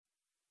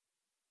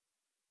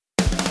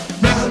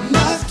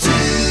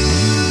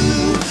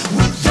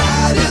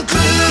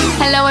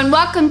Hello and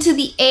welcome to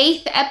the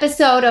 8th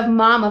episode of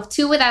Mom of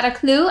Two Without a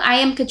Clue. I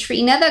am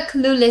Katrina, the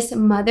clueless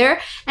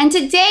mother, and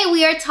today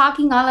we are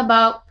talking all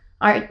about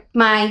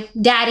my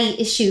daddy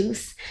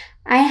issues.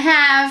 I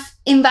have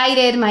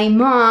invited my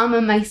mom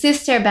and my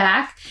sister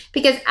back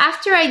because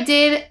after I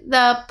did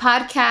the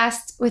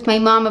podcast with my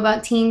mom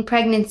about teen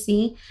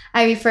pregnancy,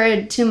 I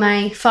referred to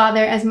my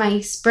father as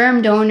my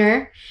sperm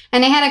donor,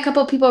 and I had a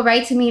couple people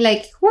write to me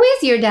like, who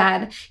is your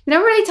dad? You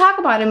don't really talk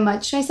about him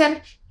much. I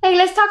said, hey,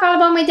 let's talk all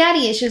about my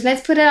daddy issues.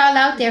 Let's put it all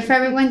out there for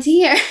everyone to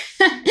hear.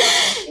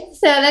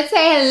 So let's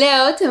say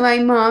hello to my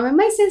mom and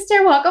my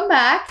sister. Welcome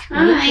back.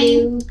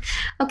 Hi.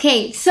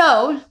 Okay,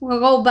 so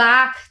we'll go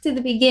back to the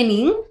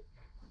beginning.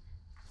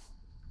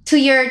 To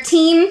your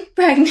teen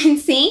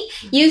pregnancy.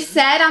 You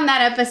said on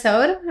that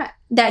episode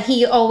that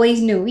he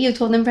always knew. You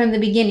told him from the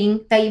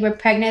beginning that you were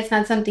pregnant. It's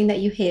not something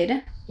that you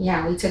hid.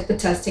 Yeah, we took the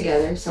test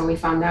together, so we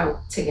found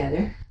out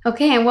together.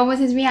 Okay, and what was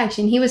his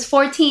reaction? He was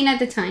 14 at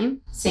the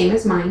time. Same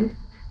as mine.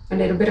 A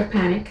little bit of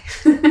panic.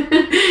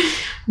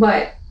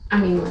 But, I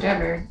mean,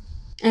 whatever.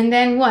 And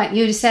then what?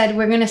 You said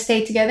we're going to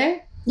stay together?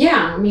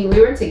 Yeah, I mean,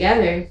 we were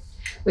together.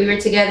 We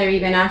were together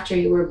even after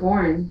you were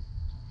born.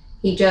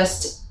 He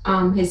just,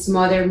 his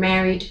mother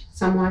married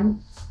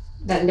someone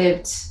that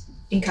lived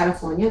in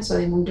California, so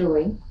they moved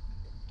away.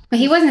 But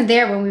he wasn't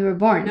there when we were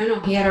born. No,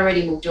 he had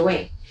already moved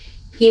away.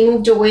 He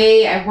moved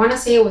away, I want to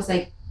say it was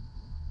like,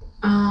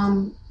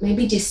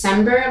 maybe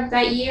December of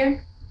that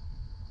year.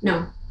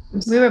 No.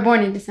 We were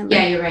born in December.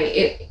 Yeah, you're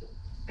right.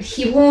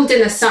 He moved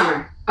in the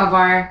summer of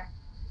our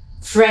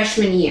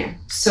freshman year.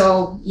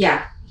 So,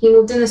 yeah, he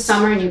moved in the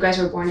summer and you guys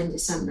were born in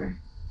December.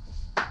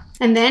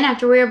 And then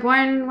after we were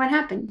born, what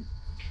happened?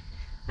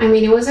 I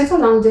mean, it was like a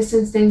long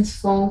distance thing,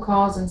 phone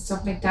calls and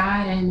stuff like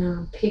that,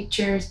 and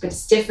pictures. But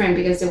it's different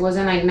because it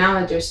wasn't like now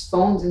that there's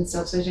phones and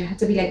stuff. So you had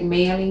to be like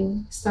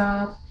mailing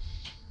stuff.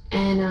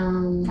 And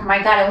oh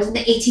my god, it was in the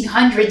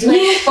 1800s. You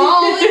had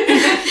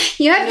phones.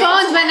 You had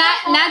phones, but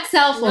not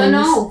cell phones.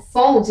 No,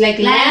 phones, like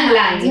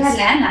landlines. You had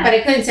landlines. But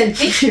I couldn't send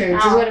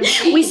pictures. Is what I'm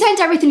saying. We sent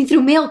everything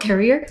through mail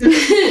carrier.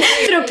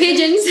 Through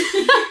pigeons.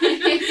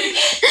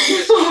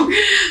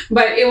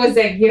 But it was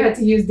like you had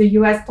to use the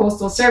U.S.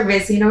 Postal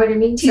Service, you know what I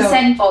mean? To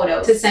send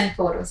photos. To send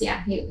photos,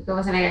 yeah. It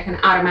wasn't like I can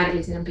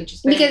automatically send him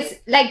pictures. Because,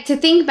 like, to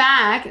think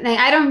back, like,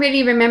 I don't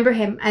really remember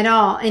him at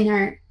all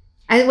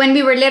when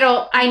we were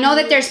little. I know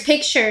that there's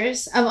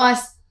pictures of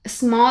us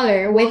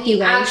smaller with you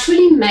guys. I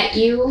actually met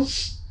you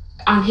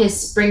on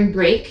his spring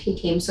break. He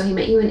came, so he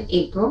met you in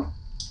April.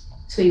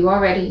 So you were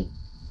already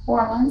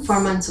 4 months.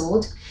 4 months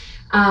old.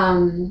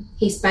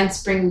 He spent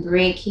spring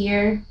break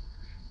here.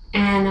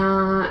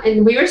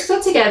 And we were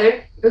still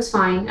together. It was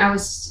fine. It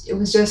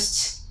was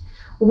just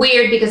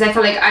weird because I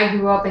felt like I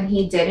grew up and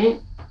he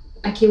didn't.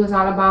 Like he was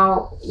all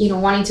about,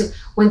 wanting to,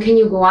 when can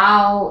you go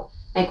out?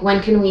 Like,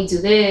 when can we do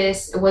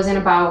this? It wasn't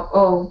about,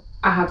 oh,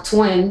 I have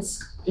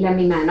twins. Let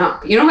me man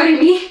up. You know what I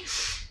mean?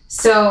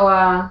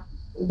 So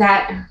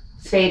that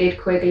faded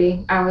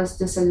quickly. I was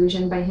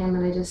disillusioned by him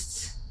and I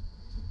just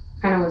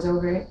kind of was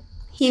over it.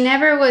 He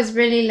never was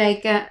really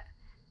like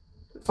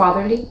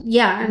fatherly?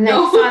 Yeah,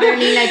 No.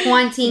 Fatherly, like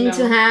wanting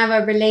to have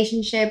a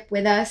relationship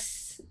with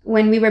us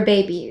when we were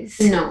babies.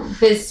 No,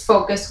 his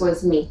focus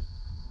was me.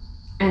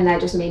 And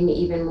that just made me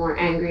even more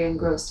angry and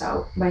grossed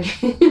out by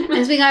him.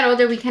 As we got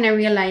older, we kind of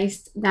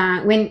realized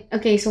that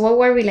so what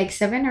were we, like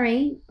 7 or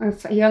 8 or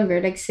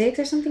younger, like 6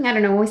 or something? I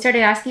don't know. When we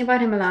started asking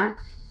about him a lot.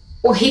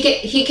 Well, he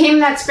came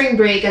that spring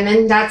break, and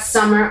then that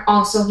summer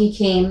also he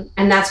came.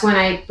 And that's when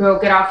I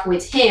broke it off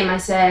with him. I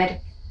said,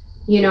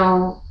 you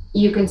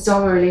can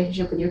still have a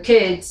relationship with your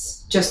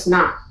kids, just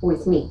not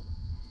with me.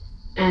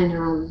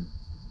 And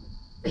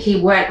he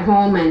went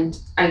home and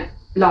I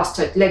lost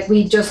touch. Like,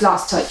 we just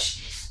lost touch.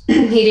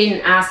 He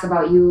didn't ask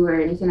about you or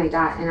anything like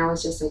that. And I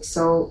was just like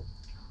so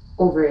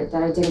over it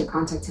that I didn't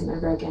contact him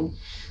ever again.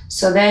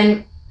 So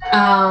then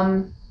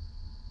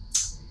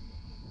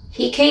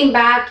he came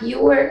back.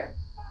 You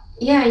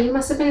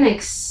must have been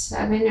like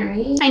 7 or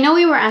 8. I know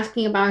we were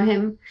asking about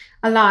him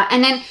a lot.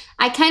 And then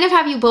I kind of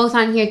have you both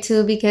on here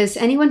too because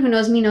anyone who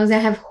knows me knows I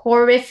have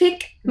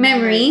horrific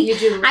memory. You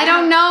do. Right? I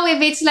don't know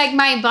if it's like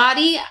my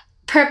body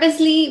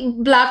purposely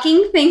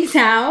blocking things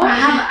out. I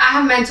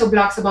have mental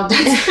blocks about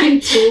that time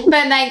too.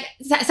 But like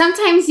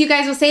sometimes you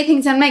guys will say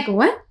things I'm like,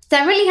 what? Did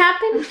that really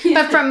happen?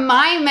 But from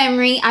my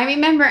memory, I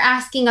remember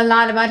asking a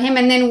lot about him.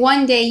 And then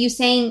one day you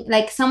saying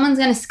like, someone's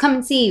going to come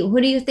and see you. Who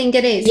do you think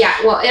it is? Yeah,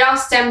 well, it all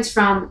stems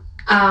from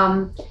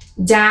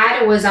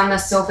Dad was on the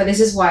sofa.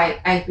 This is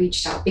why I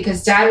reached out.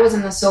 Because Dad was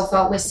on the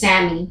sofa with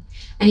Sammy.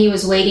 And he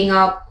was waiting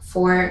up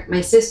for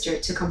my sister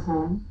to come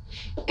home.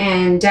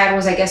 And Dad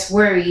was, I guess,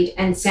 worried.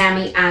 And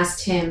Sammy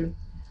asked him,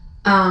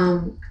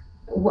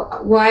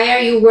 why are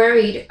you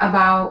worried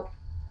about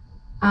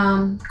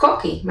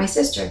Koki, my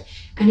sister?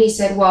 And he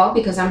said, well,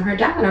 because I'm her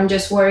dad. I'm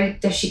just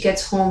worried that she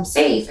gets home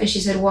safe. And she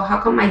said, well, how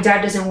come my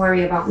dad doesn't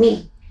worry about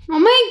me? Oh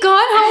my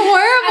God, how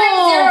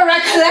horrible.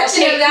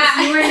 Recollection Okay, of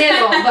that. you were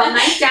little, but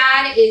my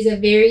dad is a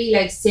very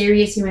like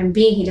serious human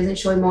being. He doesn't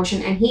show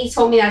emotion, and he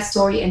told me that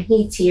story, and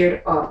he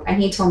teared up,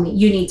 and he told me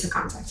you need to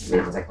contact him,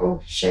 and I was like,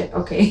 oh shit,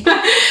 okay.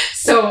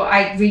 So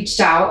I reached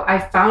out. I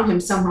found him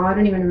somehow. I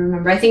don't even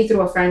remember. I think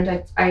through a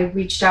friend. I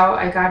reached out.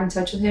 I got in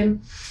touch with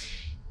him,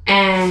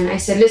 and I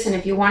said, listen,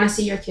 if you want to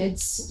see your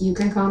kids, you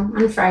can come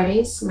on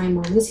Fridays. My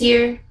mom is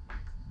here.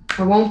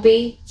 I won't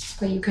be,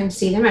 but you can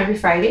see them every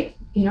Friday.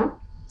 You know.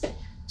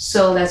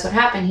 So that's what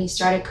happened. He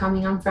started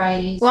coming on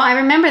Fridays. Well, I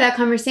remember that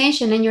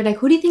conversation, and you're like,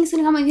 who do you think's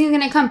gonna come? Who's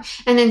gonna come?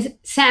 And then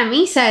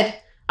Sammy said,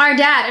 our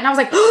dad. And I was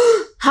like,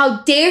 oh,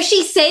 how dare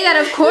she say that?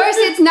 Of course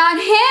it's not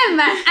him.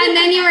 And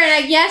then you were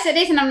like, yes, it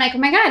is. And I'm like, oh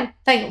my God.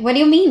 Like, what do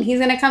you mean? He's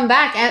gonna come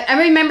back. I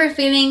remember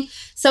feeling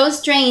so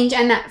strange.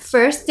 And that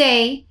first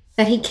day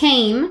that he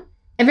came,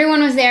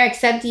 everyone was there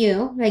except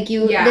you. Like,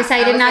 you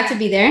decided not to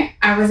be there.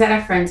 I was at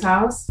a friend's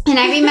house. And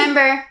I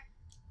remember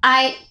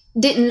I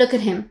didn't look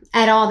at him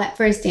at all that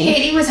first day.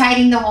 Katie was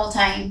hiding the whole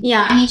time.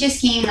 Yeah. And he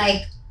just came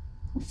like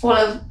full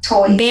of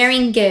toys.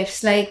 Bearing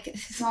gifts, like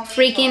So many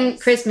freaking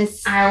toys.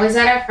 Christmas. I was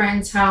at a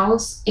friend's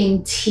house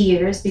in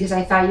tears because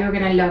I thought you were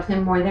gonna love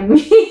him more than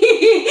me.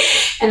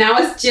 And I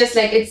was just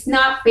like, it's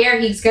not fair.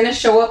 He's gonna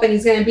show up and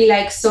he's gonna be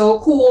like so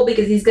cool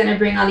because he's gonna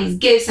bring all these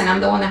gifts, and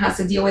I'm the one that has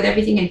to deal with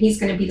everything, and he's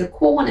gonna be the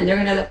cool one, and they're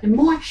gonna love him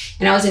more.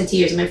 And I was in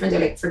tears, and my friends are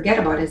like, forget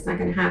about it. It's not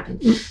gonna happen.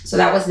 So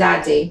that was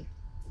that day.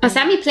 Well,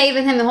 Sammy played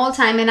with him the whole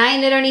time, and I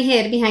literally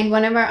hid behind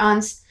one of our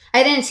aunts.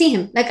 I didn't see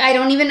him. Like, I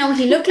don't even know what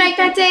he looked like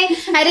that day.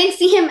 I didn't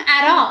see him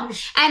at all.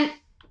 And,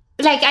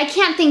 like, I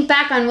can't think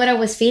back on what I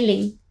was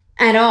feeling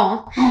at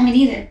all. Oh, me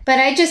neither. But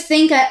I just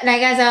think, like,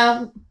 as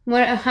a,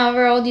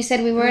 however old you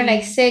said we were,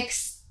 like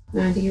 6.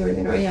 No, I think you were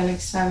little. Yeah,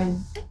 like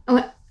 7.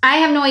 I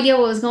have no idea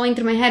what was going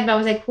through my head, but I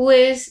was like, who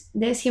is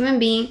this human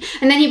being?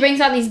 And then he brings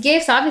all these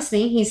gifts,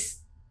 obviously. He's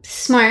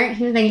smart.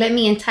 He was like, let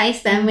me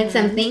entice them with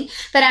something.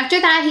 But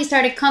after that, he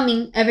started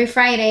coming every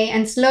Friday,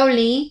 and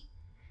slowly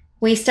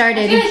we I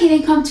started. feel like he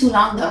didn't come too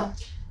long though.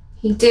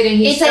 He didn't.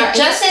 It's like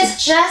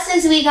just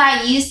as we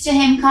got used to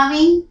him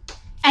coming.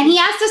 And he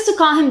asked us to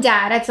call him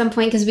Dad at some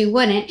point because we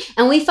wouldn't.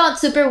 And we felt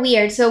super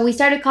weird. So we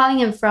started calling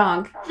him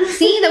Frog.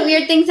 See the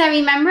weird things I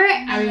remember?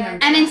 I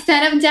remember. And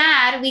instead of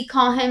Dad, we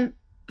call him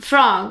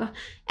Frog.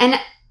 And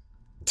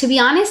to be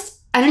honest,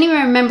 I don't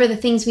even remember the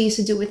things we used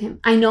to do with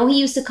him. I know he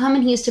used to come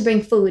and he used to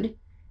bring food.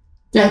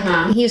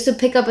 Like, he used to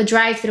pick up a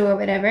drive-thru or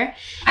whatever.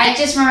 I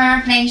just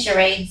remember playing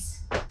charades.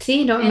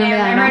 See, don't And remember I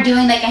that. remember at all.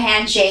 doing like a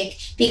handshake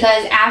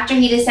because after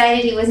he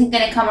decided he wasn't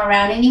going to come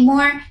around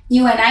anymore,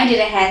 you and I did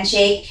a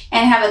handshake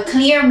and have a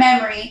clear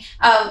memory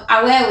of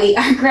Awewe,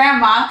 our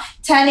grandma,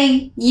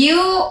 telling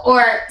you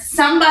or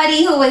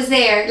somebody who was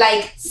there,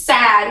 like,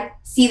 sad,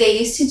 see, they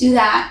used to do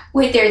that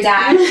with their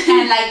dad.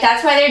 And like,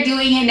 that's why they're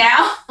doing it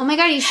now. Oh my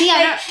God, you see,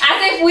 Like,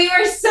 as if we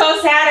were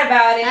so sad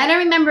about it. I don't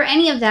remember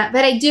any of that,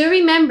 but I do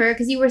remember,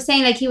 because you were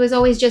saying like he was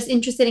always just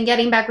interested in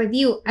getting back with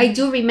you. I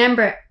do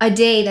remember a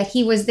day that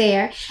he was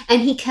there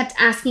and he kept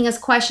asking us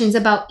questions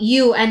about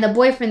you and the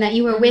boyfriend that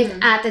you were with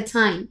at the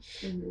time.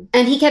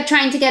 And he kept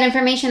trying to get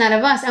information out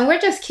of us. And we're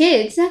just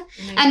kids.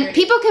 And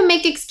people can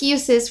make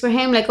excuses for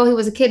him, like, oh, he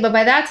was a kid. But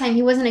by that time,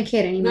 he wasn't a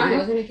kid anymore. No, I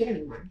wasn't a kid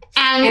anymore.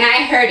 And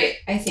I heard it,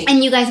 I think.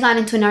 you guys got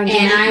into an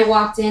argument. And I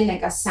walked in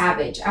like a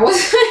savage. I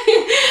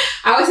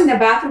was in the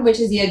bathroom, which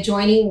is the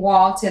adjoining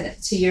wall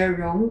to your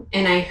room,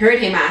 and I heard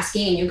him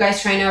asking, and you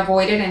guys trying to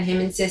avoid it, and him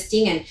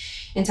insisting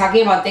and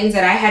talking about things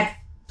that I had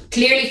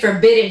clearly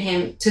forbidden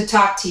him to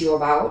talk to you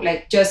about.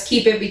 Like, just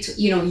keep it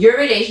between, your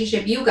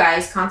relationship. You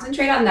guys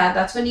concentrate on that.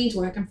 That's what needs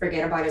work, and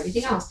forget about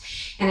everything else.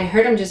 And I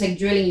heard him just like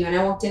drilling you, and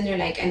I walked in there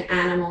like an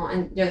animal,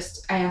 and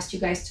just I asked you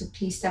guys to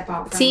please step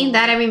out. See,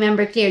 that I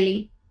remember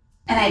clearly.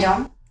 And I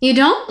don't. You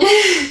don't?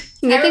 I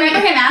remember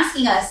him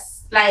asking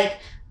us, like,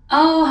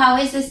 oh, how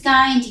is this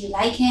guy? And do you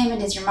like him? And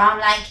does your mom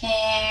like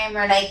him?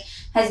 Or like,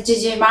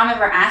 did your mom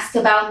ever ask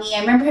about me? I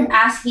remember him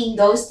asking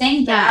those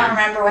things, but I don't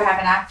remember what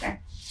happened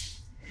after.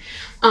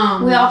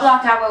 We all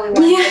blocked out what we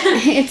wanted.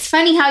 Yeah. It's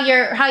funny how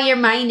your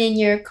mind and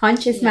your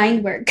conscious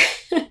mind work.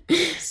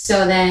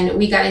 So then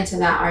we got into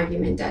that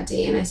argument that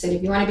day, and I said,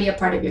 if you want to be a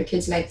part of your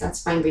kid's life,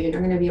 that's fine, but you're not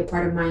going to be a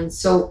part of mine.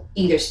 So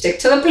either stick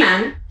to the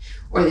plan,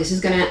 or this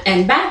is going to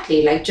end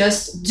badly. Like,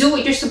 just do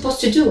what you're supposed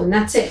to do, and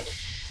that's it.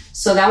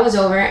 So that was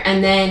over,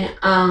 and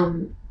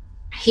then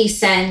he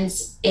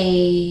sends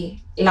a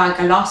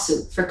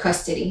lawsuit for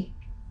custody,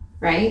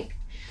 right?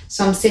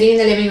 So I'm sitting in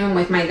the living room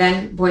with my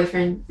then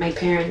boyfriend, my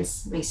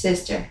parents, my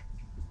sister,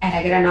 and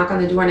I get a knock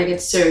on the door, and I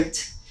get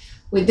served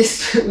with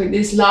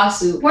this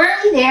lawsuit.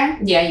 Weren't we there?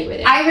 Yeah, you were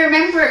there. I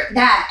remember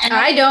that. And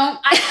I don't.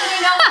 I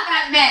didn't know what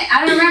that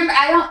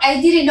meant. I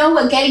didn't know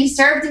what getting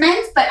served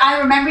meant, but I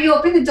remember you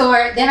opened the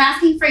door, them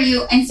asking for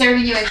you and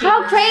serving you.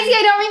 How crazy,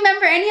 I don't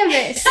remember any of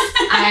this.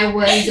 I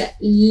was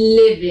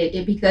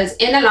livid because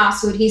in the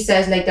lawsuit he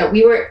says like that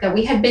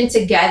we had been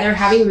together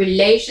having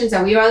relations,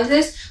 and we were on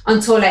this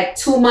until like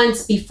 2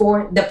 months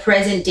before the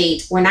present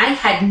date, when I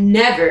had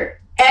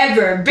never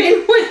ever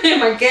been with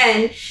him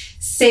again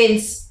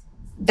since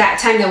that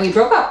time that we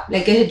broke up.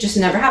 Like, it had just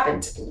never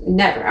happened.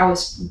 Never. I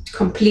was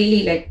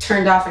completely like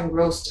turned off and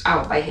grossed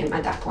out by him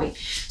at that point.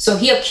 So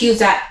he accused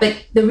that. But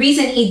the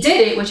reason he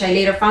did it, which I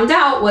later found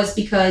out, was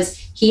because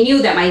he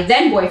knew that my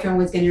then boyfriend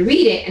was going to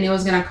read it and it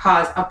was going to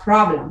cause a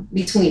problem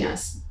between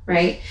us.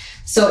 Right.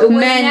 So it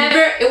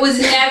was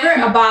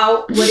never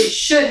about what it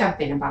should have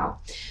been about.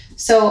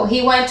 So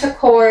he went to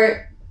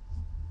court,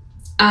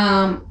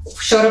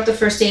 showed up the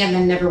first day and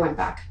then never went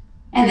back.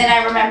 And then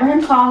I remember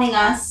him calling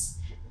us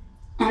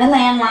on the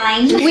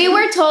landline. We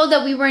were told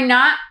that we were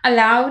not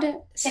allowed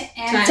to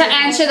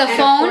answer the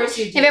phone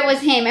if it was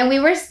him. And we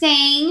were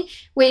staying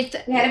with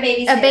We had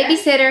a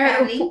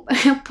babysitter.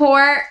 who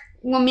poor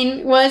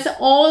woman was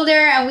older,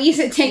 and we used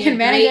to take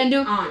advantage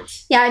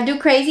and do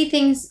crazy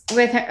things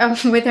with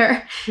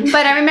her.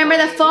 But I remember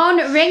the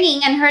phone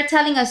ringing and her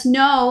telling us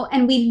no,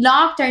 and we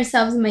locked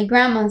ourselves in my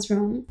grandma's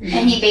room.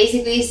 And he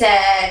basically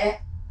said,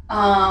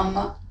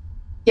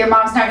 your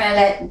mom's not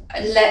gonna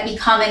let me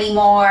come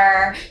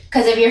anymore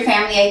because of your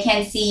family. I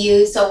can't see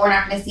you, so we're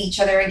not gonna see each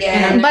other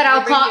again. And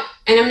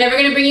I'm never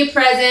gonna bring you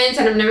presents,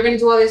 and I'm never gonna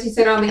do all this. He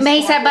said all these. But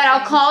he said, but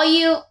I'll call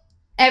you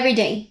every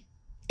day,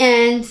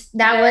 and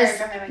that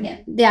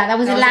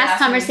was the last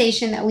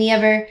conversation that we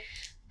ever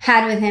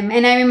had with him.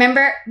 And I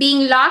remember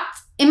being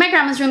locked in my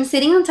grandma's room,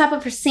 sitting on top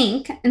of her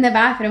sink in the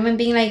bathroom, and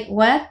being like,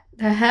 "What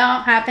the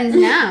hell happens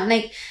now?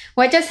 Like,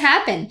 what just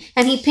happened?"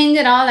 And he pinned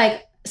it all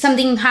like.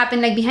 Something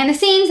happened like behind the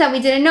scenes that we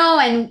didn't know,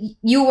 and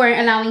you weren't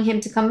allowing him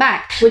to come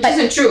back. Which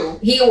isn't true.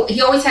 He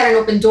always had an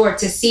open door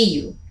to see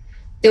you.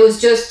 There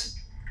was just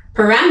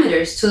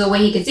parameters to the way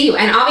he could see you.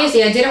 And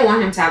obviously I didn't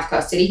want him to have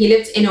custody. He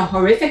lived in a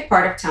horrific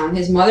part of town.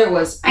 His mother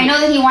was I know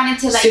that he wanted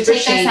to like take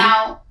shady. us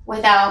out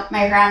without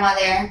my grandma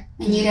there,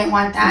 and you didn't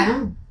want that.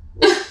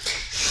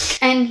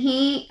 And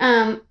he,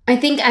 I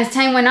think as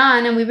time went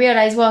on and we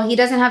realized, well, he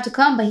doesn't have to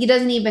come, but he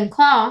doesn't even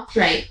call.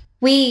 Right.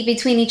 We,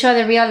 between each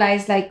other,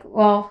 realized like,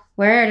 well,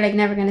 we're like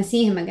never going to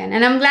see him again.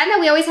 And I'm glad that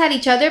we always had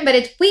each other, but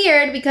it's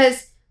weird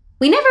because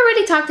we never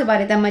really talked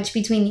about it that much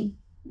between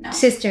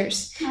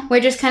sisters. No. We're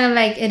just kind of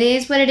like, it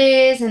is what it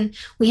is. And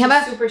we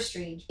have super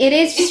strange. It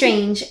is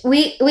strange.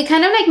 We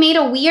kind of like made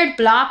a weird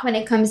block when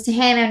it comes to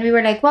him. And we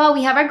were like, well,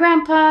 we have our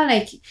grandpa.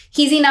 Like,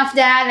 he's enough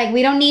dad. Like,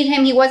 we don't need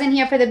him. He wasn't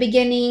here for the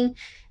beginning.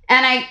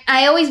 And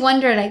I always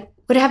wonder, like,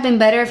 would it have been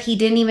better if he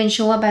didn't even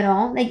show up at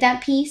all? Like,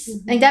 that piece.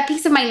 Mm-hmm. Like, that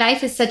piece of my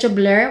life is such a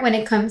blur when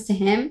it comes to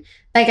him.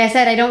 Like I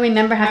said, I don't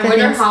remember half the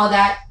things. I wonder how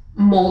that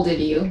molded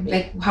you.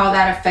 Like, how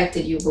that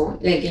affected you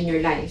like in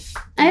your life.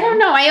 I don't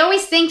know. I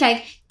always think,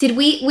 like, did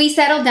we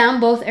settle down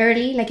both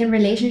early, like in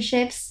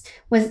relationships?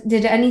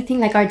 Did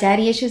anything like our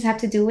daddy issues have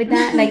to do with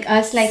that? Like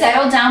us, like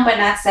settled down but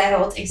not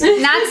settled.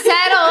 Exactly. Not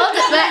settled,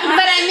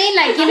 but I mean,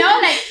 like, you know,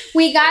 like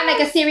we got like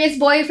a serious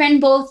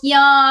boyfriend, both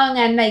young,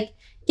 and like,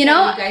 you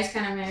know, you guys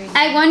kind of married.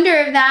 I wonder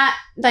if that,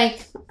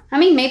 like, I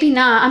mean, maybe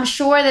not. I'm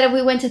sure that if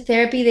we went to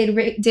therapy,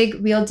 they'd dig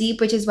real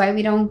deep, which is why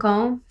we don't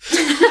go.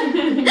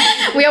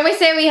 We always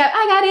say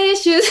I got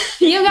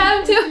issues. You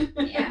got them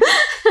too. Yeah.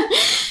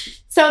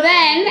 So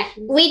then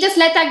we just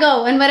let that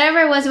go. And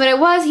whatever was what it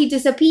was, he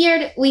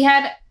disappeared. We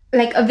had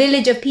like a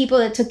village of people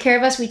that took care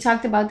of us. We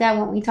talked about that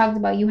when we talked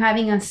about you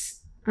having us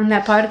on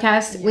that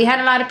podcast. Yeah. We had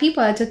a lot of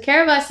people that took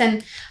care of us.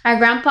 And our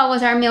grandpa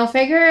was our male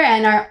figure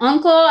and our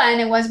uncle. And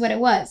it was what it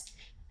was.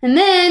 And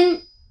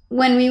then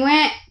when we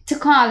went to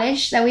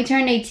college, that we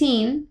turned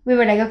 18, we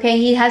were like, okay,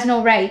 he has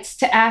no rights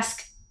to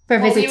ask for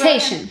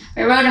visitation.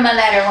 We wrote him a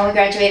letter when we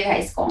graduated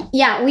high school.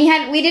 Yeah,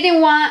 we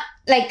didn't want,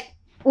 like,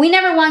 we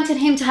never wanted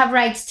him to have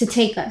rights to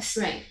take us.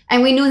 Right.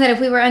 And we knew that if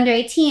we were under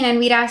 18 and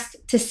we'd ask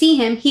to see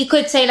him, he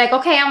could say like,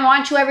 okay, I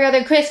want you every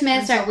other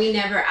Christmas. So we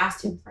never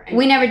asked him for anything.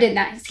 We never did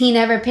that. He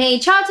never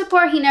paid child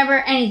support. He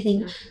never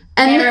anything.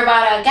 And never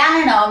bought a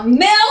gallon of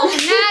milk.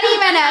 Not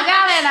even a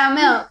gallon of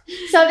milk.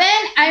 So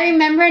then I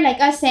remember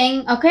like us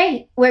saying,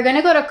 okay, we're going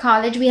to go to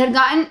college. We had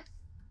gotten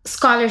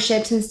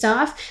scholarships and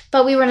stuff,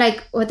 but we were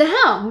like, what the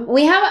hell?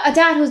 We have a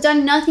dad who's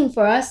done nothing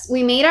for us.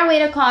 We made our way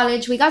to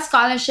college. We got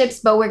scholarships,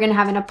 but we're going to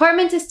have an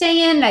apartment to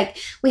stay in. Like,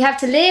 we have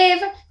to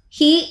live.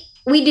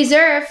 We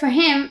deserve for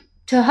him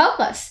to help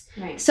us.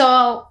 Right.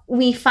 So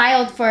we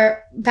filed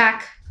for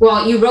back.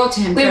 Well, you wrote to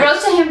him first. We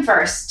wrote to him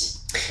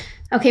first.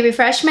 Okay,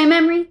 refresh my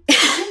memory.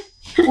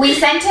 We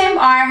sent him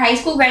our high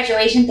school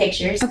graduation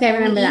pictures. Okay, I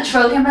remember that. We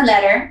wrote him a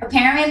letter.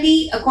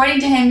 Apparently, according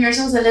to him, yours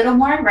was a little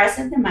more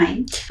aggressive than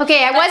mine.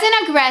 Okay, I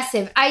wasn't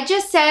aggressive. I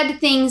just said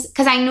things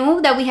because I knew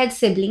that we had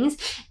siblings.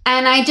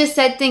 And I just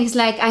said things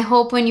like, I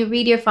hope when you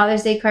read your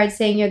Father's Day card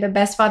saying you're the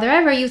best father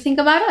ever, you think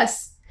about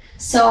us.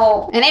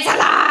 So, and it's a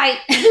lie.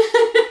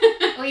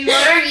 We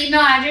wrote our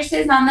email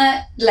addresses on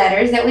the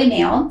letters that we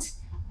mailed.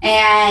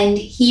 And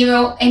he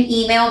wrote an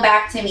email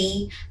back to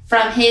me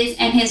from his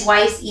and his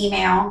wife's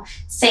email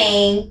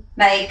saying,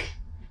 like,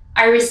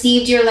 I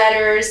received your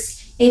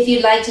letters. if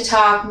you'd like to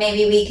talk,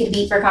 maybe we could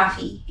meet for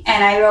coffee.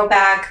 And I wrote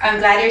back, I'm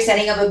glad you're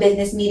setting up a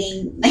business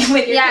meeting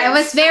with your Yeah, it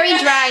was very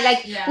dry.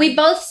 Like we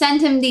both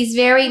sent him these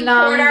very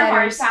long poured our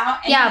letters. hearts out,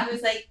 and he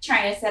was like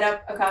trying to set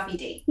up a coffee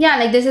date. Yeah,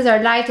 like this is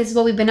our life. This is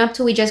what we've been up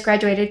to. We just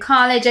graduated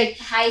college. Like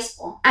High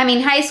school. I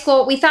mean, high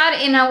school. We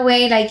thought in a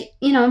way, like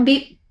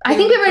I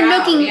think we were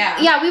proud, looking.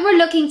 yeah. We were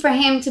looking for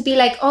him to be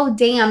like, oh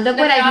damn, look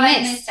what I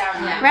missed. out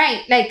on. Yeah.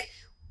 Right, like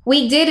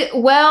we did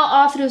well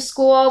all through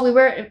school. We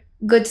were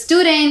good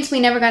students. We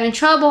never got in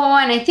trouble,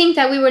 and I think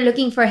that we were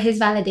looking for his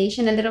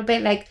validation a little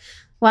bit. Like,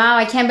 wow,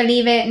 I can't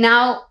believe it.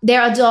 Now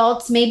they're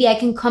adults. Maybe I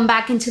can come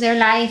back into their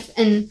life,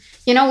 and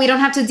we don't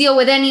have to deal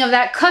with any of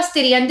that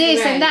custody and this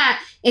and that.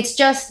 It's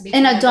just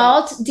Between an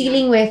adult adults,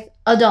 dealing with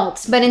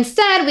adults. But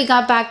instead, we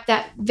got back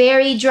that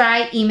very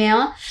dry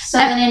email. So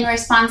then in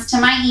response to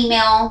my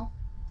email,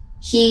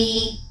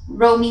 he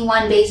wrote me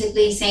one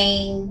basically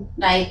saying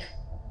like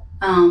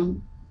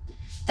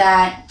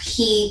that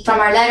from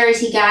our letters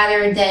he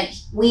gathered that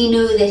we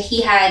knew that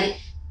he had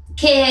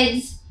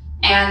kids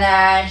and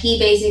that he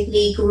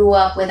basically grew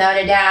up without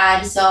a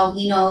dad, so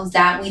he knows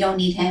that we don't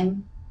need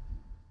him.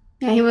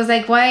 Yeah, he was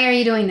like, why are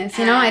you doing this?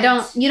 You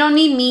don't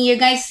need me. You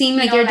guys seem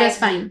like you're just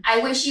fine. I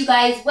wish you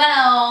guys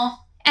well.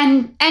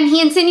 And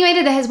he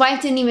insinuated that his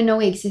wife didn't even know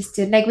we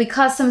existed. Like we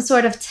caused some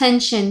sort of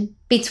tension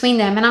between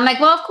them. And I'm like,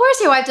 well, of course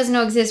your wife doesn't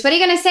know exist. What are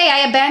you going to say?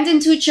 I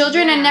abandoned 2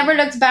 children and never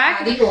looked back?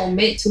 How do you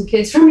omit 2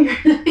 kids from your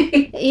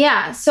life?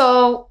 Yeah.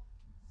 So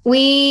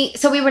we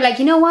were like,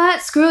 you know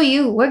what? Screw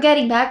you. We're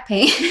getting back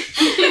pay.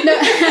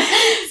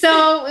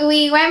 So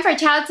we went for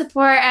child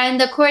support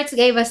and the courts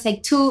gave us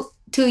like 2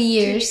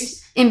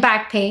 years in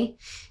back pay,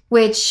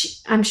 which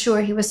I'm sure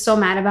he was so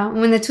mad about.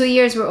 When the 2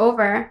 years were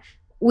over,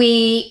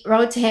 we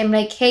wrote to him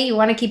like, hey, you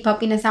want to keep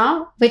pumping us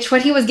out? Which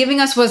what he was giving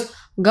us was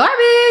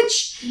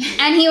garbage.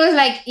 And he was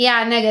like,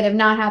 yeah, negative,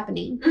 not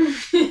happening.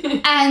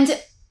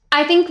 And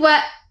I think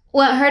what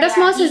hurt us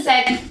most is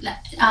said,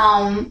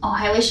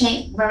 I wish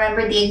I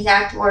remembered the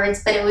exact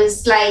words, but it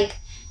was like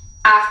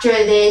after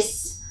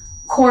this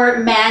court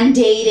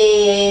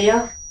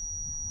mandated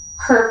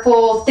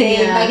hurtful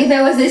thing, like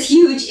there was this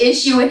huge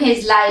issue in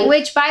his life.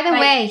 Which, by the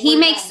way, he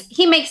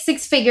makes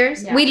 6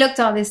 figures. Yeah. We looked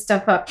all this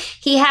stuff up.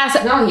 He has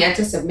he had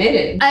to submit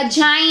it. A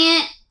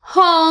giant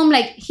home.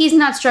 Like he's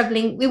not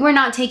struggling. We were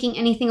not taking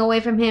anything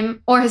away from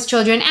him or his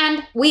children,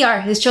 and we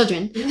are his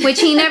children, which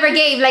he never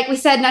gave. Like we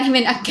said, not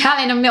even a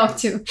gallon of milk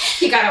to.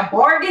 He got a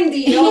bargain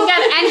deal.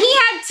 And he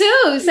had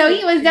 2, so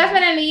he was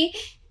definitely.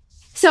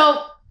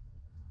 So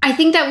I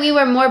think that we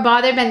were more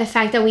bothered by the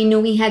fact that we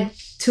knew we had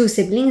 2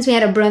 siblings. We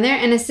had a brother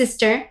and a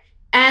sister.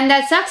 And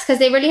that sucks because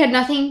they really had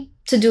nothing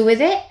to do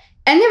with it.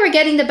 And they were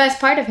getting the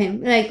best part of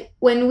him. Like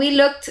when we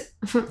looked,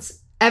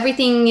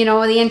 everything,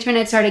 the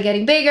internet started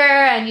getting bigger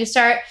and you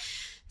start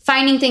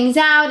finding things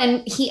out.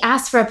 And he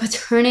asked for a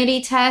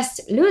paternity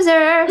test.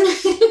 Loser.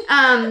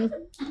 And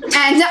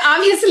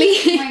obviously.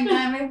 Oh my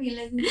God, what if he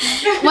listens to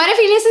this? What if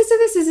he listens to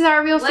this? This is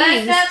our real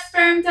feelings. What's up,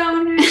 sperm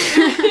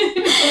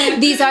donors?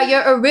 These are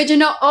your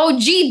original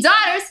OG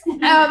daughters.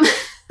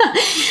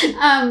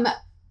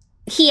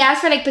 He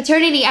asked for like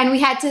paternity and we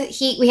had to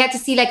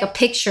see like a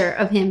picture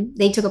of him.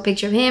 They took a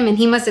picture of him and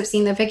he must have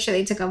seen the picture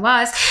they took of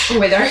us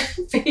with our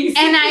face.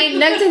 And I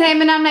looked at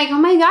him and I'm like, oh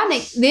my God,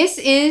 like this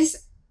is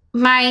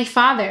my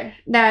father.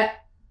 That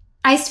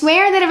I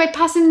swear that if I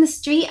passed him in the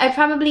street, I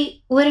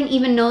probably wouldn't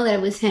even know that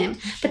it was him.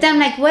 But then I'm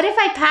like, what if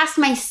I passed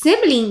my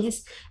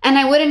siblings and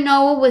I wouldn't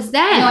know it was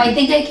them? No, I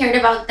think I cared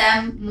about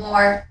them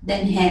more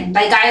than him.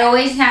 Like I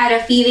always had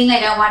a feeling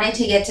like I wanted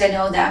to get to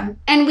know them.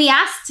 And we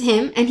asked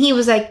him and he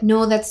was like,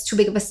 no, that's too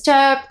big of a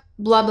step,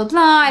 blah, blah,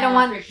 blah. I don't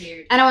want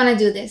to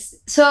do this.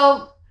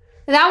 So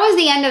that was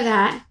the end of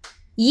that.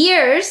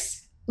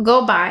 Years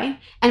go by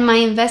and my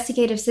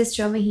investigative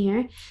sister over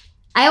here,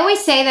 I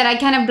always say that I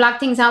kind of blocked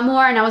things out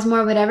more and I was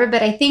more whatever,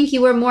 but I think you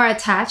were more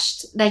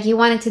attached. Like you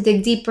wanted to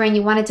dig deeper and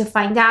you wanted to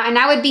find out. And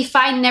I would be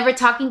fine never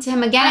talking to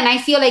him again. And I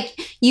feel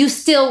like you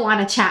still want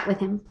to chat with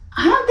him.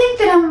 I don't think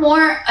that I'm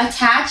more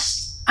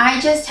attached.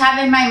 I just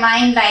have in my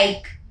mind,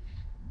 like,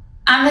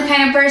 I'm the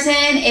kind of person,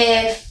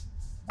 if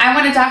I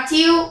want to talk to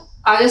you,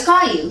 I'll just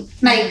call you.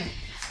 Like,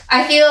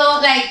 I feel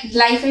like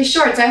life is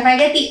short. So if I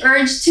get the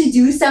urge to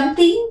do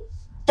something,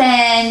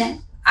 then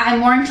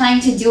I'm more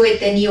inclined to do it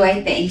than you,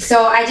 I think.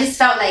 So I just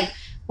felt like,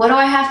 what do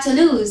I have to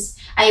lose?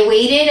 I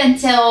waited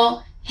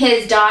until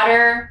his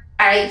daughter,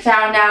 I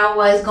found out,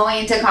 was going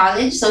into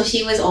college. So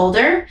she was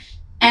older.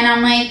 And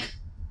I'm like,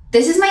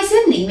 this is my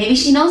sibling. Maybe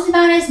she knows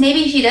about us.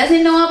 Maybe she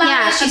doesn't know about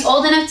us. She's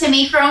old enough to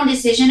make her own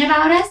decision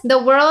about us.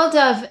 The world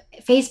of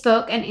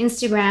Facebook and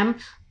Instagram,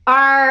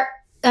 our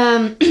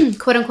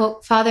quote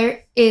unquote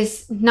father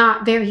is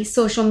not very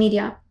social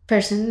media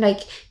person. Like,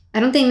 I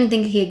don't even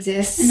think he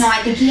exists. No,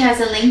 I think he has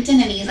a LinkedIn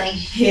and he's like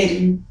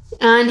hidden.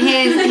 And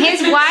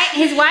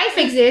his wife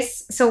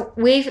exists, so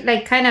we've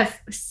like kind of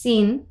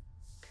seen.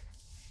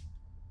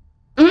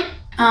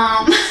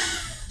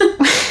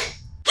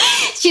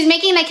 She's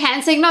making like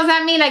hand signals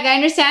at me. Like I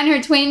understand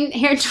her twin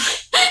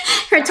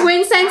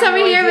sense over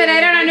here, but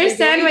I don't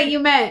understand what you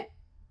meant.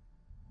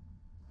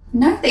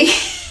 Nothing.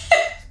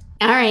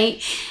 All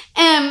right.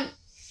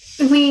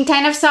 We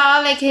kind of saw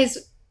like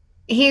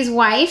his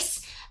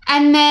wife's,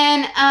 and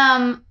then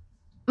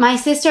my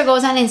sister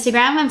goes on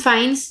Instagram and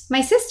finds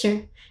my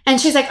sister. And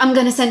she's like, I'm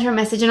going to send her a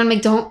message. And I'm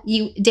like, don't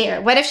you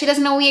dare. What if she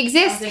doesn't know we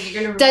exist? Like,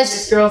 you're going to ruin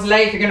this girl's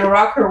life. You're going to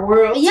rock her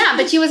world. Yeah,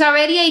 but she was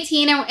already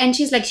 18. And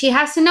she's like, she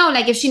has to know.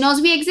 Like, if she knows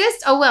we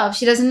exist, oh, well. If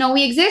she doesn't know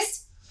we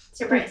exist,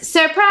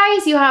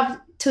 surprise, you have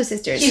two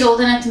sisters. She's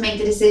old enough to make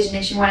the decision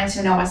if she wanted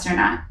to know us or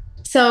not.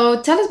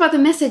 So tell us about the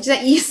message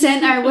that you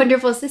sent our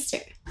wonderful sister.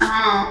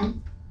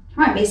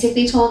 I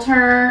basically told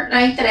her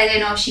like that I didn't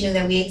know if she knew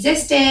that we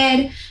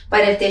existed,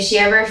 but if she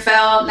ever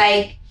felt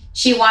like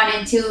she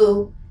wanted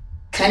to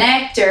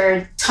connect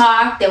or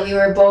talk, that we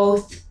were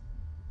both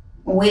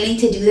willing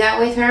to do that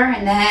with her.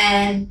 And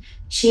then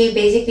she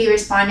basically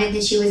responded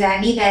that she was at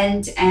an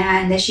event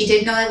and that she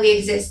did know that we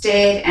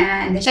existed,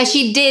 and that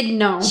she did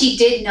know. She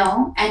did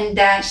know, and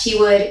that she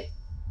would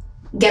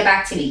get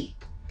back to me.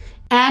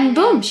 And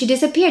boom, she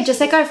disappeared,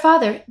 just like our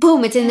father.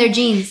 Boom, it's in their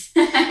genes.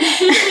 And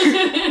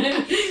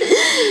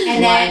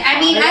then, I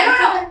mean, I don't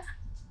know.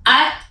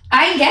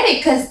 I get it,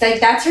 because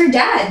like that's her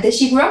dad that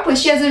she grew up with.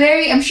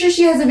 I'm sure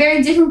she has a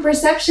very different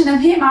perception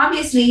of him,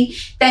 obviously,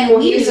 than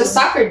we He's do. a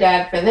soccer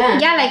dad for them.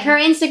 Yeah, like her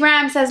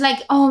Instagram says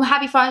like, oh,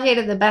 happy Father's Day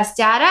to the best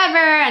dad ever.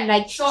 And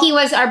like, he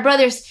was our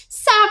brother's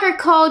soccer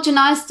coach and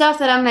all this stuff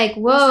that I'm like,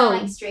 whoa. We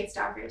sound like straight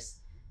stalkers.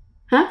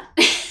 Huh?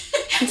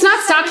 It's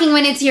not stalking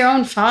when it's your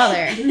own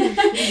father.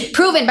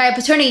 Proven by a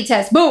paternity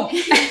test. Boom.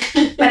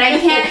 But I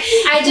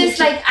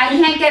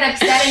can't get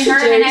upset at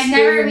her, and I've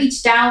never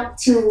reached out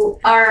to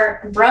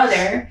our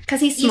brother because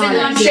he's even smaller.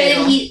 though I'm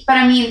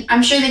sure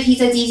I'm sure that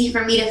he's as easy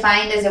for me to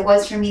find as it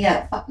was for me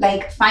to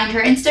like find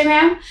her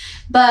Instagram.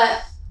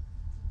 But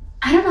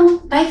I don't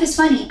know. Life is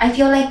funny. I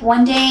feel like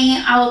one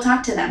day I will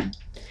talk to them.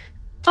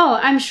 Oh,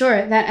 I'm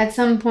sure that at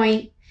some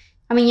point,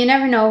 I mean, you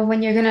never know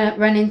when you're gonna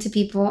run into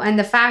people, and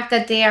the fact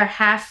that they are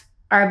half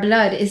our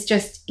blood is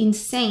just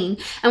insane.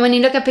 And when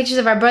you look at pictures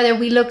of our brother,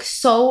 we look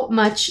so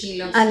much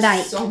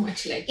alike. So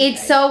much like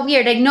it's so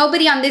weird. Like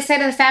nobody on this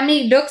side of the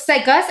family looks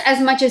like us as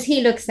much as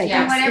he looks like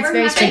us. Whatever it's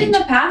very happened strange. in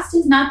the past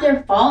is not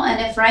their fault. And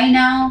if right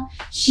now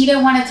she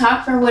didn't want to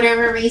talk for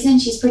whatever reason,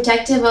 she's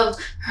protective of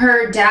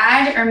her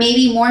dad, or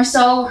maybe more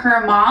so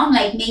her mom.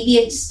 Like maybe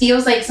it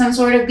feels like some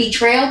sort of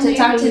betrayal to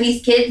talk to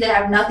these kids that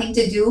have nothing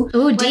to do.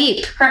 Ooh,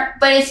 deep. Her,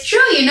 but it's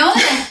true, you know.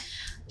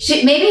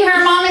 Maybe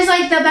her mom is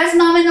like the best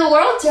mom in the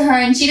world to her,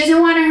 and she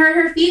doesn't want to hurt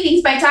her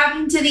feelings by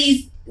talking to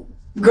these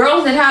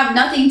girls that have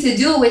nothing to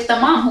do with the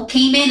mom, who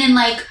came in and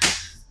like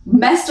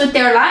messed with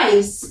their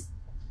lives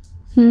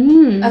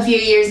a few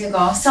years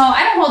ago. So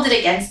I don't hold it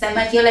against them.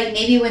 I feel like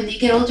maybe when they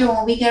get older,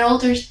 when we get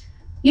older,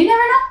 you never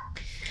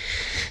know.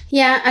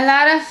 Yeah, a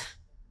lot of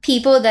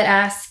people that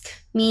ask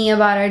me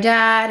about our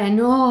dad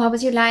and, oh, how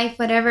was your life,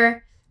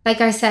 whatever.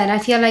 Like I said, I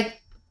feel like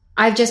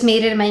I've just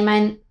made it in my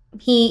mind.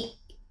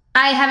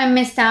 I haven't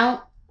missed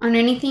out on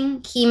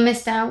anything. He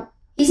missed out.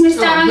 He's missed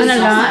out on a so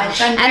lot. much.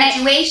 On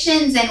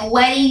graduations and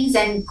weddings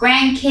and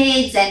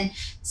grandkids and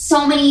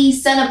so many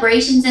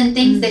celebrations and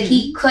things that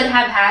he could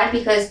have had,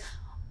 because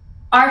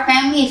our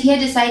family, if he had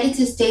decided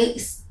to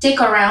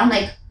stick around,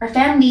 like our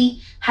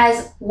family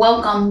has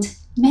welcomed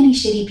many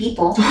shitty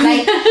people.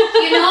 Like,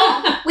 you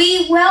know,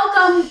 we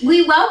welcome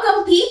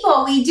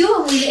people. We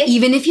do.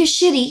 Even if you're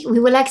shitty, we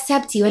will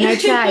accept you in our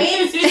tribe.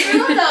 It's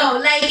true though.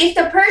 Like if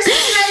the person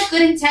has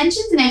good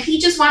intentions, and if he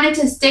just wanted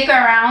to stick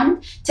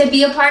around to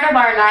be a part of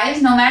our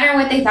lives, no matter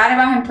what they thought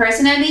about him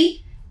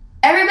personally,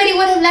 everybody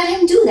would have let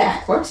him do that.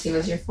 Of course, he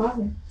was your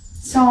father.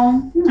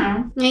 So, you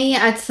know. Maybe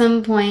at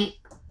some point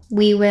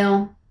we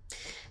will.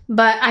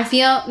 But I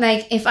feel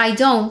like if I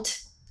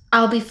don't,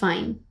 I'll be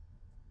fine.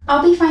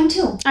 I'll be fine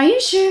too. Are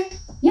you sure?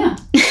 Yeah.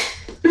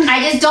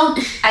 I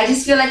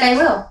just feel like I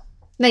will.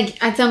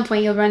 Like at some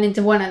point you'll run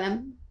into one of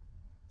them.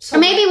 So or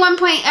maybe one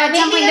point at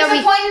some point there's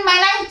a point in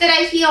my life that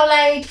I feel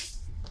like,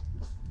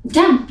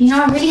 damn, you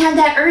know, I really have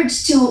that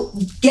urge to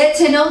get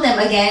to know them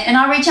again, and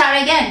I'll reach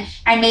out again.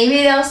 And maybe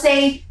they'll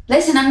say,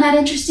 listen, I'm not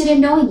interested in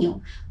knowing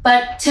you.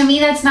 But to me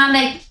that's not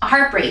like a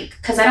heartbreak,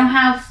 because I don't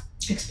have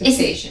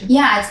expectation.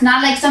 It's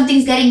not like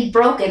something's getting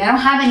broken. I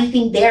don't have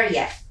anything there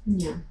yet.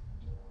 Yeah.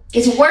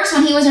 It's worse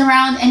when he was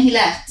around and he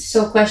left.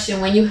 So question,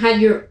 when you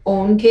had your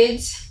own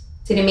kids,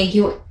 did it make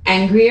you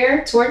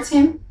angrier towards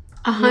him?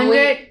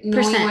 100%.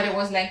 Knowing what it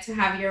was like to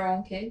have your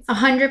own kids?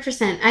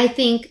 100%. I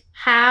think,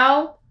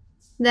 how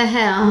the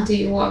hell do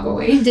you walk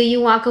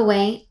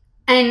away?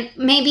 And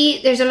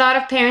maybe there's a lot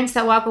of parents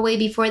that walk away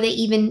before they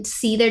even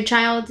see their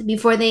child,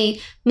 before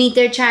they meet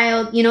their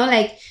child. You know,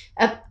 like,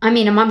 a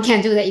mom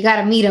can't do that. You got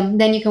to meet them.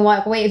 Then you can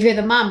walk away if you're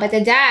the mom. But the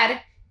dad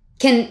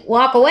can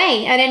walk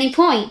away at any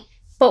point.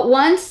 But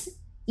once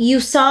you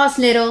saw us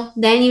little,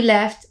 then you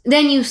left.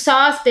 Then you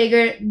saw us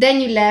bigger,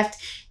 then you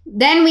left.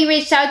 Then we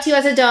reached out to you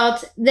as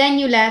adults, then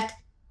you left.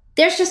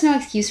 There's just no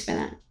excuse for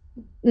that.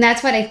 And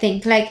that's what I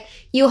think. Like,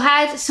 you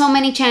had so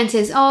many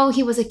chances. Oh,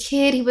 he was a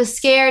kid. He was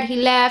scared. He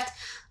left.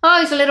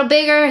 Oh, he's a little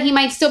bigger. He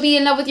might still be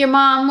in love with your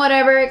mom.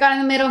 Whatever. Got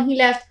in the middle. He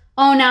left.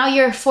 Oh, now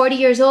you're 40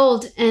 years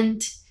old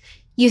and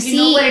You You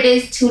know see, what it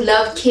is to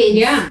love kids.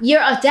 Yeah.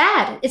 you're a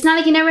dad. It's not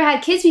like you never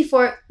had kids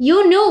before.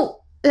 You knew,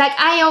 like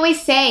I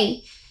always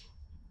say,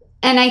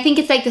 and I think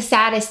it's like the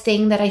saddest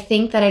thing that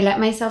I let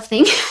myself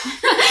think,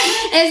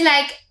 is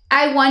like,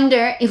 I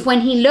wonder if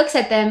when he looks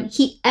at them,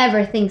 he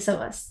ever thinks of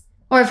us.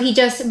 Or if he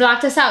just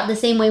blocked us out the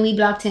same way we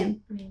blocked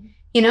him.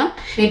 You know?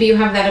 Maybe you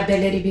have that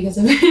ability because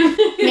of him.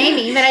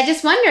 Maybe, but I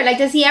just wonder, like,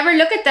 does he ever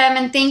look at them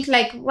and think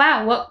like,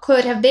 wow, what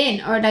could have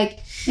been? Or like,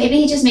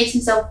 Maybe he just makes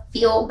himself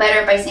feel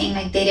better by saying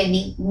like they didn't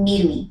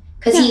need me.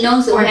 Because he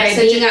knows that or we by have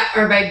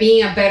such by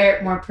being a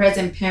better, more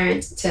present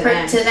parent to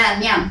them. to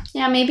them, yeah.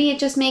 yeah, maybe it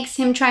just makes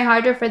him try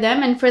harder for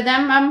them. And for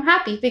them, I'm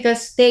happy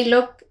because they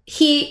look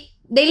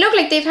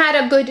like they've had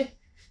a good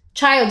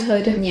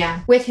childhood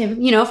Yeah. with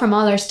him, you know, from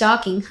all our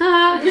stalking.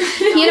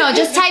 You know,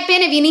 just type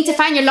in, if you need to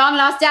find your long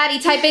lost daddy,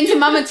 type into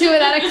Mama 2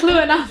 without a clue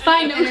and I'll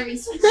find him.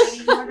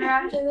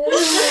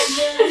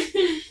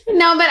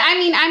 No, but I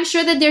mean, I'm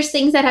sure that there's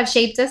things that have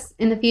shaped us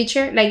in the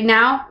future. Like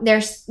now,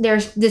 there's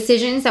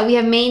decisions that we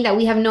have made that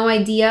we have no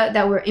idea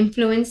that were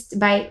influenced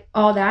by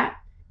all that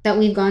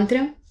we've gone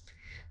through.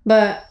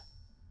 But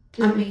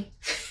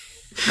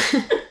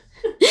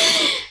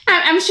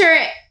I'm sure,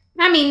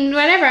 I mean,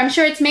 whatever, I'm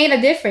sure it's made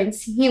a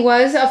difference. He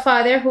was a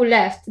father who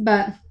left,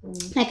 but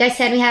like I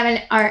said, we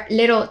have our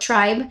little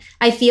tribe.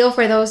 I feel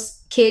for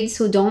those kids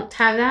who don't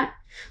have that,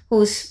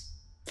 whose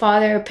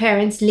father or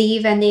parents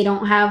leave and they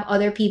don't have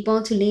other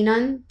people to lean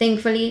on.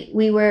 Thankfully,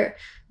 we were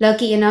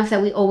lucky enough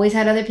that we always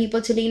had other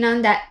people to lean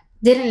on that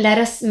didn't let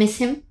us miss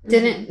him,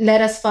 didn't let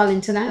us fall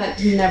into that.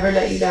 That never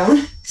let you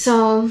down.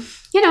 So,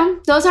 you know,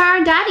 those are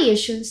our daddy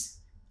issues.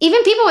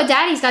 Even people with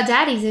daddies got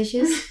daddy's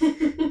issues.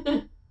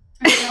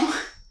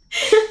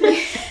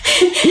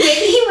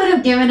 Maybe he would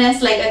have given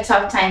us like a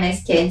tough time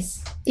as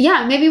kids.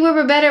 Yeah, maybe we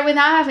were better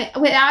without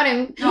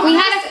him. No, We he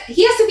had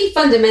he has to be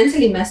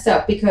fundamentally messed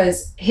up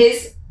because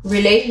his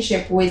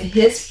relationship with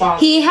his father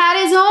he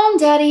had his own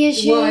daddy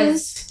issues.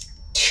 was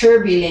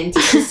turbulent,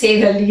 to say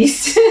the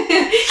least. So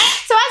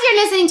as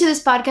you're listening to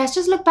this podcast,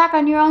 just look back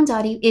on your own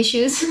daddy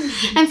issues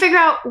and figure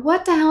out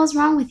what the hell is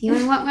wrong with you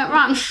and what went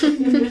wrong.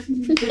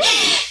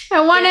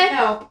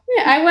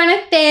 I want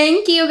to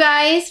thank you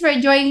guys for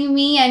joining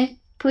me and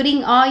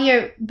putting all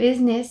your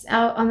business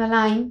out on the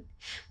line.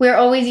 We're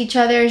always each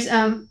other's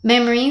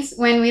memories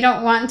when we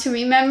don't want to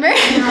remember.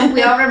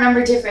 We all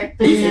remember different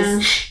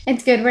pieces.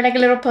 It's good. We're like a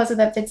little puzzle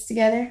that fits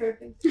together.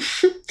 Perfect.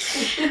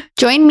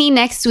 Join me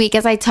next week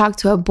as I talk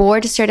to a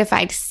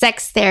board-certified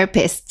sex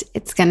therapist.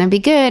 It's going to be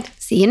good.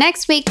 See you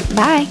next week.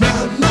 Bye.